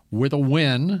with a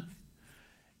win,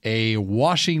 a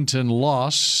Washington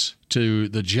loss to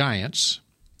the Giants,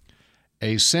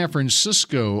 a San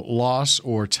Francisco loss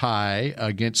or tie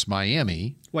against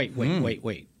Miami. Wait.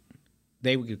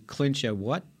 They would clinch a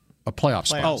what? A playoff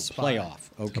spot. Oh,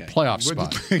 playoff. Okay. A playoff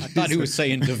spot. I thought he was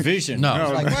saying division. No.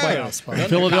 Playoff spot.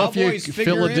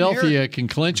 Philadelphia can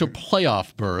clinch a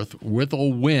playoff berth with a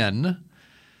win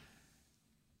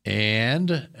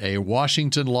and a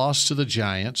Washington loss to the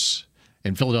Giants.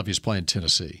 And Philadelphia's playing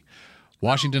Tennessee.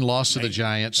 Washington lost to the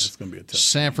Giants. That's going to be a tough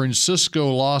San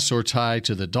Francisco loss or tie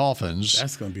to the Dolphins.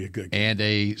 That's going to be a good game. And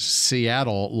a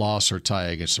Seattle loss or tie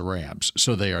against the Rams.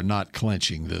 So they are not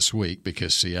clinching this week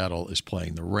because Seattle is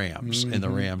playing the Rams, and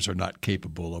the Rams are not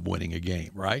capable of winning a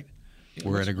game, right?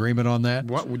 We're in agreement on that?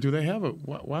 What do they have?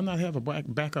 Why not have a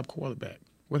backup quarterback?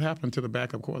 What happened to the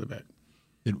backup quarterback?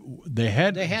 They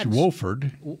had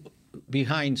Wolford.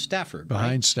 Behind Stafford,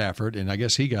 and I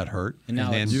guess he got hurt. And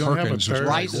now then you don't Perkins have a third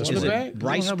Bryce quarterback?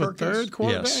 Bryce you don't have Perkins? a third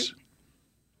quarterback? Yes.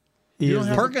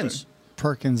 Perkins.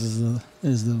 Perkins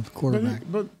is the quarterback.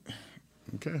 But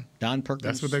okay, Don Perkins.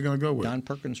 That's what they're going to go with. Don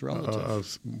Perkins'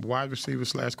 relative. Wide receiver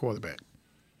 / quarterback.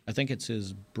 I think it's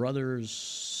his brother's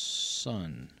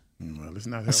son. Well, it's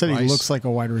not. I said he looks like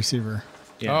a wide receiver.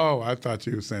 Yeah. Oh, I thought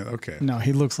you were saying okay. No,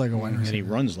 he looks like a wide receiver. And he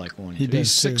runs like one. He's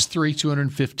 6'3",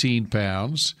 215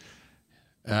 pounds,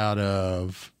 out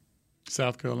of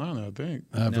South Carolina, I think.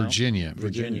 Virginia.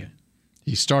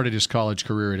 He started his college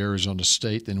career at Arizona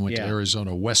State, then went to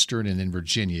Arizona Western, and then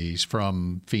Virginia. He's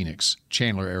from Phoenix,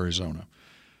 Chandler, Arizona.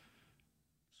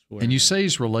 And you say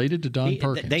he's related to Don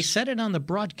Perkins? They said it on the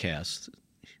broadcast.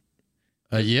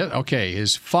 Okay.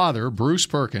 His father, Bruce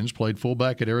Perkins, played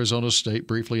fullback at Arizona State,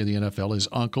 briefly in the NFL. His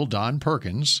uncle, Don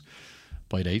Perkins,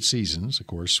 played 8 seasons, of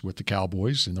course, with the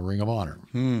Cowboys in the Ring of Honor.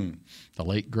 The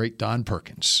late, great Don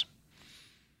Perkins.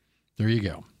 There you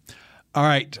go. All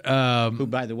right. Who,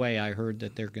 by the way, I heard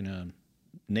that they're going to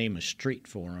name a street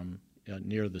for him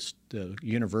near the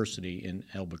university in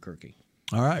Albuquerque.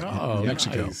 All right. Oh,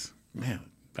 Mexico. Nice. Man.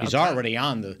 He's already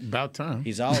on the about time.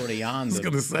 He's already on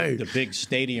the big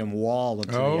stadium wall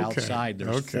to the outside.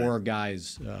 There's 4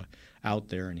 guys out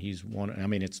there, and he's one. I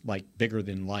mean, it's like bigger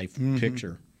than life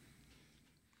picture.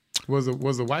 Was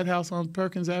the White House on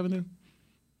Perkins Avenue?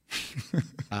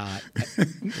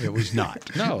 It was not.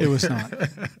 No, it was not.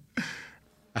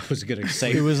 I was going to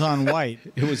say it was on White.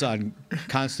 It was on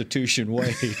Constitution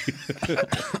Way.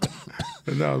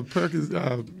 No, Perkins.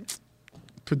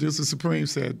 Producer Supreme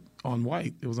said on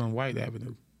White. It was on White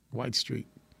Avenue, White Street.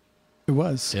 It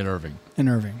was in Irving.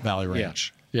 Valley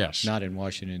Ranch. Yeah. Yes. Not in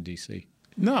Washington, D.C.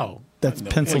 No. That's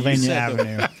Pennsylvania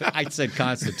Avenue. I said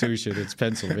Constitution. It's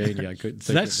Pennsylvania. I couldn't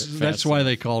think of it. That's why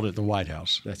they called it the White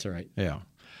House. That's right. Yeah.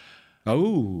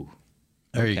 Oh.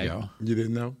 There you go. You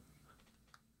didn't know?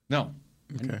 No.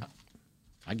 Okay.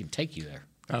 I can take you there.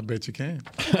 I bet you can.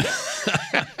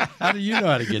 How do you know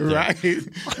how to get there? Right.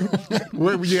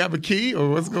 What, you have a key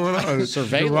or what's going on?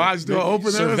 Surveillance. Garage door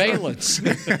opener? Surveillance.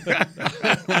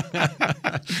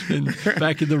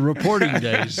 Back in the reporting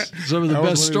days, some of the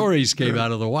best stories came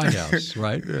out of the White House,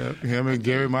 right? Yeah. Him and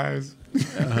Gary Myers.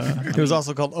 It was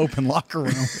also called Open Locker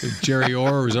Room. Jerry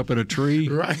Orr was up in a tree.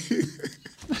 Right.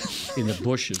 In the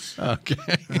bushes.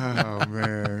 Okay. Oh,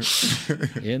 man.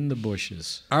 In the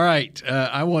bushes. All right.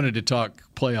 I wanted to talk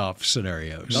playoff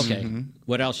scenarios. Okay.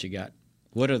 What else you got?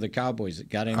 What are the Cowboys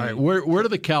got any? All right. Where do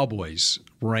the Cowboys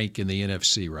rank in the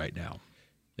NFC right now?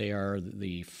 They are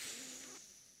the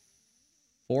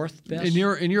 4th best. In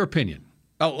your opinion.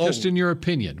 Just in your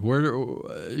opinion. Where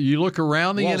you look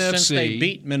around the NFC. Since they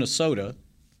beat Minnesota.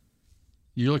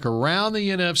 You look around the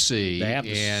NFC, they have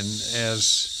and as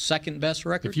second best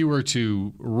record. If you were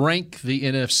to rank the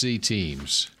NFC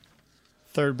teams,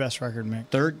 3rd best record, Mick.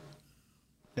 3rd?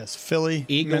 Yes, Philly,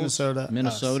 Eagles,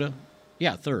 Minnesota. Us.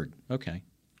 Yeah, 3rd. Okay.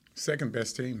 2nd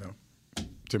best team, though,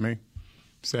 to me.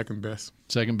 2nd best.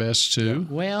 2nd best too?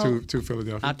 Yeah. Well, to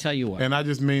Philadelphia. I'll tell you what. And I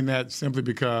just mean that simply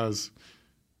because,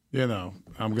 I'm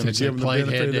going to give them the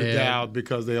benefit of the doubt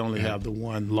because they only have the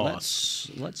one loss.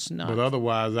 Let's not. But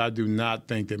otherwise, I do not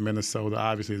think that Minnesota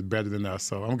obviously is better than us.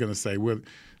 So I'm going to say we're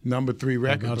number 3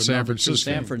 record. About San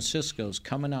Francisco. San Francisco's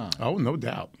coming on. Oh, no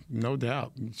doubt. No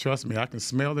doubt. Trust me, I can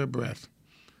smell their breath.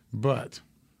 But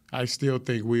I still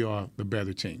think we are the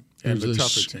better team and the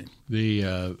tougher team.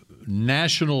 The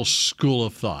national school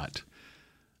of thought,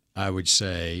 I would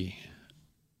say,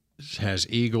 has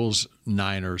Eagles,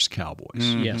 Niners,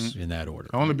 Cowboys. Yes. In that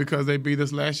order. Only because they beat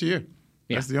us last year.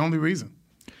 Yeah. That's the only reason.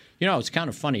 It's kind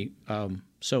of funny.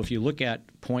 So if you look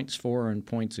at points for and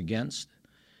points against,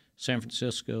 San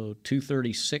Francisco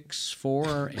 236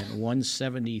 for and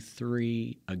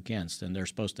 173 against, and they're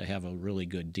supposed to have a really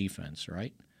good defense,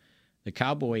 right? The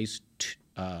Cowboys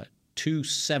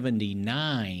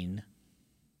 279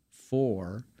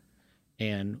 for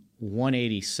and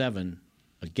 187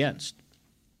 against.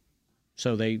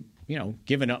 So they,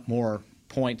 giving up more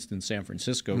points than San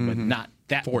Francisco, but not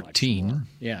that 14. much more.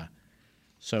 Yeah.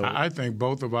 So I think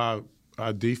both of our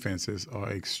defenses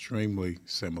are extremely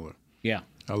similar. Yeah.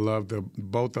 I love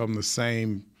both of them the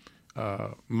same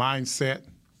mindset,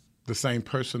 the same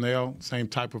personnel, same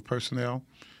type of personnel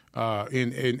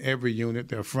in every unit.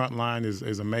 Their front line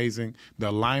is amazing. Their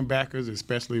linebackers,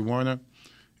 especially Werner,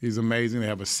 he's amazing. They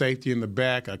have a safety in the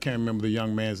back. I can't remember the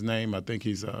young man's name. I think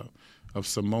he's of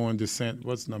Samoan descent.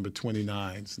 What's number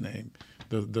 29's name?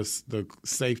 The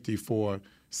safety for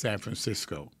San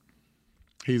Francisco.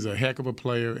 He's a heck of a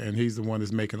player, and he's the one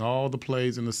that's making all the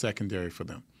plays in the secondary for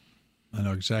them. I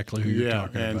know exactly who you're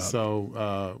talking about. Yeah, and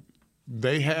so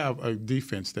they have a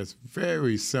defense that's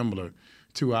very similar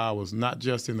to ours, not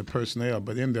just in the personnel,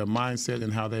 but in their mindset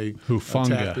and how they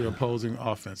attack the opposing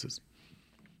offenses.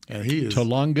 And he is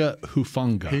Tolanga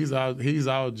Hufanga. He's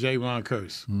our J. Ron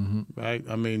Curse, right?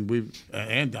 I mean,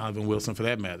 and Donovan Wilson for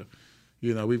that matter.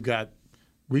 You know,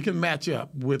 we can match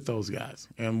up with those guys.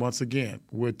 And once again,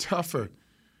 we're tougher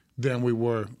than we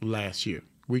were last year.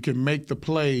 We can make the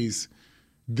plays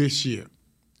this year,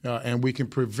 and we can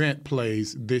prevent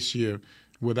plays this year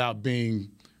without being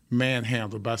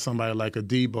manhandled by somebody like a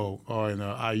Debo or an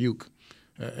Ayuk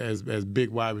as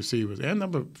big wide receivers. And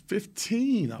number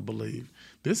 15, I believe.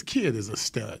 This kid is a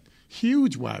stud,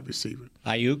 huge wide receiver.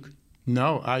 Ayuk?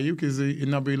 No, Ayuk is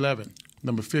number 11.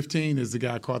 Number 15 is the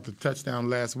guy who caught the touchdown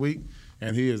last week,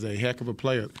 and he is a heck of a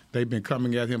player. They've been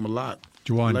coming at him a lot.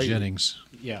 Juwan lately. Jennings.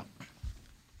 Yeah.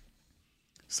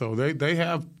 So they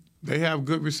have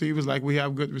good receivers like we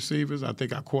have good receivers. I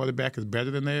think our quarterback is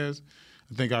better than theirs.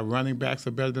 I think our running backs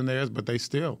are better than theirs, but they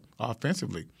still,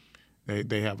 offensively,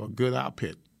 they have a good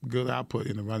output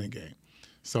in the running game.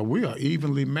 So we are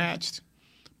evenly matched,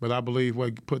 but I believe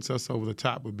what puts us over the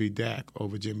top would be Dak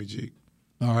over Jimmy G.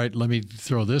 All right, let me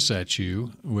throw this at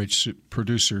you, which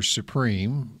producer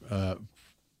Supreme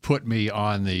put me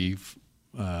on the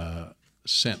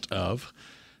scent of.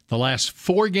 The last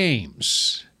 4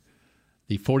 games,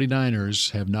 the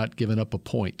 49ers have not given up a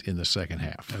point in the second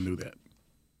half. I knew that.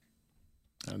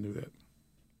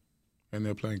 And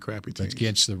they're playing crappy teams.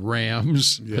 Against the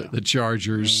Rams, the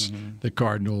Chargers, the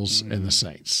Cardinals, and the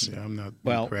Saints. Yeah, I'm not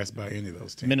impressed by any of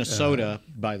those teams. Minnesota,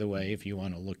 by the way, if you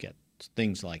want to look at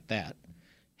things like that,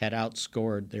 had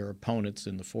outscored their opponents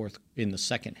in the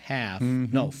second half.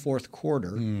 No, fourth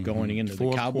quarter, going into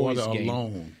the Cowboys game,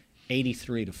 alone.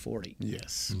 83-40.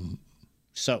 Yes.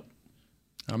 So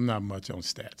I'm not much on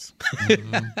stats.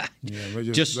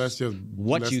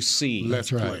 Let's you see. Let's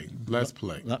play. Let's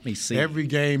play. Let me see. Every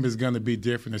game is going to be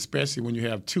different, especially when you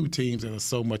have 2 teams that are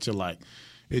so much alike.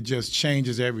 It just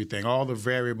changes everything. All the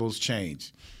variables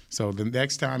change. So the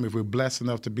next time, if we're blessed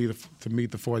enough to meet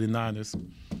the 49ers,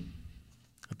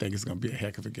 I think it's going to be a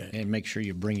heck of a game. And make sure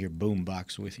you bring your boom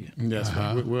box with you. That's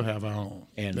right. We'll have our own.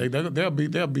 And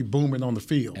they'll be booming on the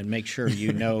field. And make sure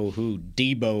you know who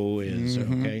Debo is,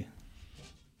 okay?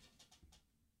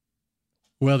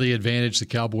 Well, the advantage the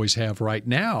Cowboys have right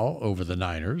now over the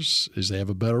Niners is they have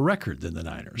a better record than the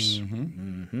Niners.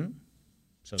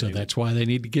 So that's why they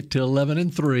need to get to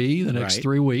 11-3 the next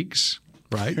 3 weeks,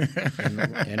 right?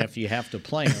 and if you have to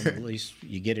play them, at least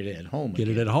you get it at home. Get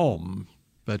it at home.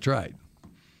 That's right.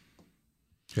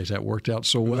 Because that worked out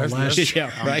so well last year.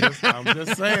 Yeah, right. I'm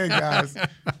just saying, guys,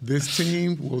 this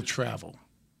team will travel.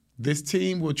 This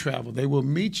team will travel. They will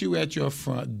meet you at your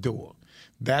front door.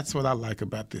 That's what I like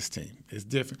about this team. It's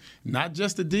different. Not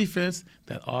just the defense.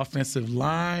 That offensive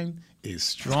line is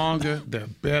stronger. They're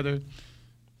better. A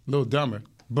little dumber,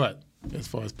 but as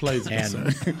far as plays are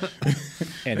concerned.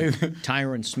 And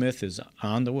Tyron Smith is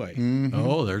on the way.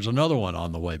 Oh, there's another one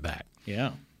on the way back.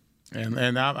 Yeah.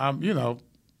 And I'm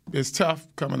it's tough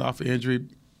coming off an injury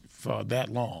for that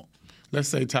long. Let's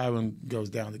say Tyron goes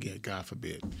down again, God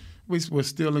forbid. We're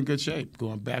still in good shape,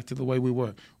 going back to the way we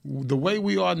were. The way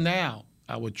we are now,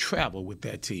 I would travel with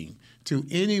that team to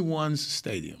anyone's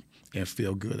stadium and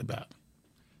feel good about it.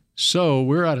 So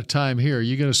we're out of time here. Are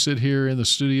you going to sit here in the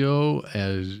studio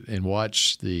and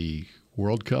watch the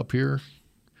World Cup here?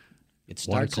 It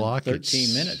starts in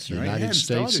 13 minutes, right? United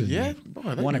States and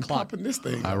Boy, 1 o'clock. This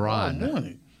thing Iran. all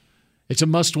morning. It's a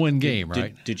must-win game,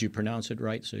 right? Did you pronounce it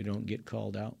right so you don't get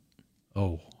called out?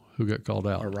 Oh, who got called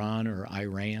out? Iran or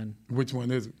Iran? Which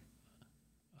one is it?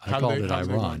 I called it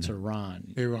Iran. It's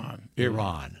Iran.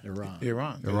 Iran.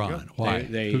 Why?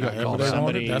 Who got called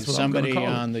out? Somebody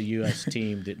on the U.S.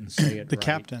 team didn't say it The right.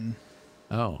 captain.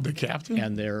 Oh. The captain?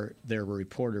 And their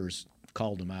reporters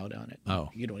called them out on it. Oh.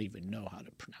 You don't even know how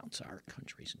to pronounce our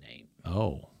country's name.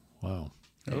 Oh, wow.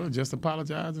 Oh, just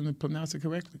apologize and pronounce it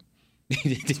correctly.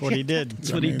 That's what he did.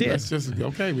 That's what he did. That's just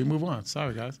okay. We move on.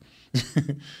 Sorry, guys.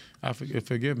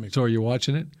 Forgive me. So are you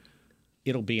watching it?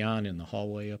 It'll be on in the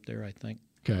hallway up there, I think.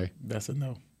 Okay. That's a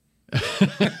no.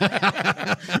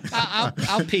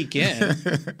 I'll peek in.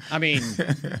 I mean,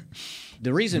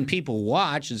 the reason people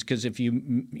watch is because if you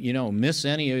miss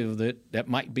any of it, that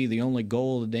might be the only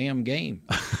goal of the damn game.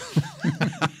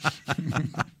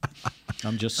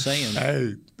 I'm just saying.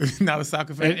 Hey, not a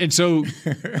soccer fan. And so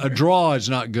a draw is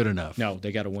not good enough. No,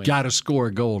 they got to win. Got to score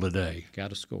a goal today.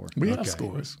 Got to score. We have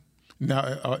scores. Now,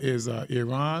 is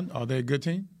Iran, are they a good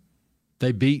team?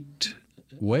 They beat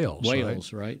Wales.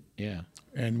 Wales, right? Yeah.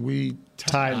 And we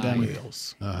Tied them.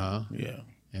 Wales. Yeah.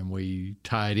 And we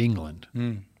tied England.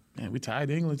 And we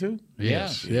tied England, too?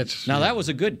 Yes. Now, that was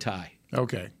a good tie.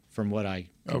 Okay. From what I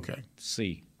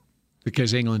see.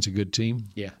 Because England's a good team?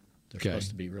 Yeah. They're supposed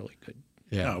to be really good.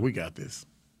 Yeah. No, we got this.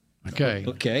 Okay.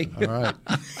 Okay. All right.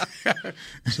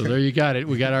 So there you got it.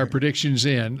 We got our predictions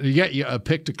in. You got a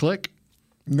pick to click?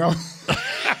 No.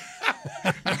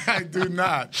 I do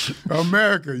not.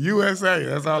 America, USA.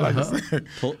 That's all I can say.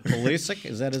 Pulisic,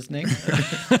 is that his name?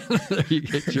 You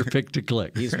get your pick to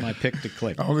click. He's my pick to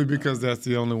click. Only because that's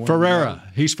the only one. Ferreira,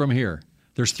 he's from here.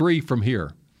 There's 3 from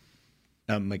here.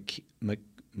 McKinney.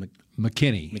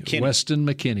 Weston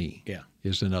McKinney. Yeah.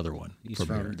 Is another one. He's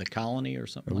from the Colony or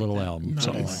something. Or Little like Elm. Nice.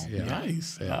 Something like that.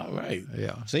 Nice. Yeah. All right.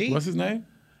 Yeah. See? What's his name?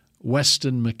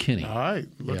 Weston McKinney. All right.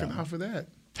 Looking out for that.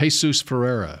 Jesus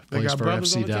Ferreira They plays got for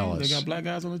brothers on FC the Dallas. team? They got black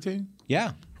guys on the team?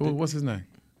 Yeah. What's his name?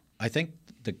 I think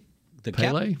the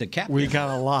Pele? captain. We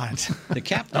got a lot. The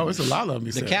captain. Oh, it's a lot of them.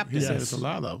 He said. captain. He said it's a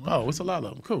lot of them. Oh, it's a lot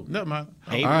of them. Cool. Never mind.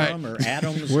 Abram or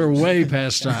Adams. We're way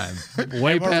past time.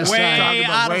 Way past time. Way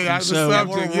out of the We're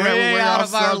subject. way out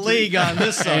of our subject. league on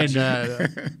this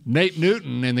subject. And Nate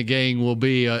Newton and the gang will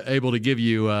be able to give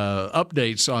you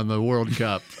updates on the World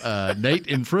Cup. Nate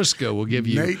in Frisco will give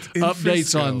you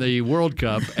updates on the World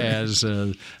Cup as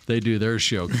they do their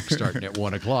show starting at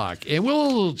 1 o'clock. And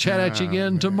we'll chat at you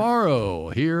again tomorrow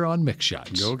here on Mick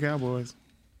Shots. Go Cowboys.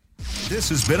 This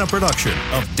has been a production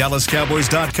of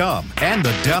DallasCowboys.com and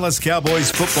the Dallas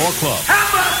Cowboys Football Club. How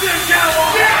about this,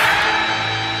 Cowboys? Yeah!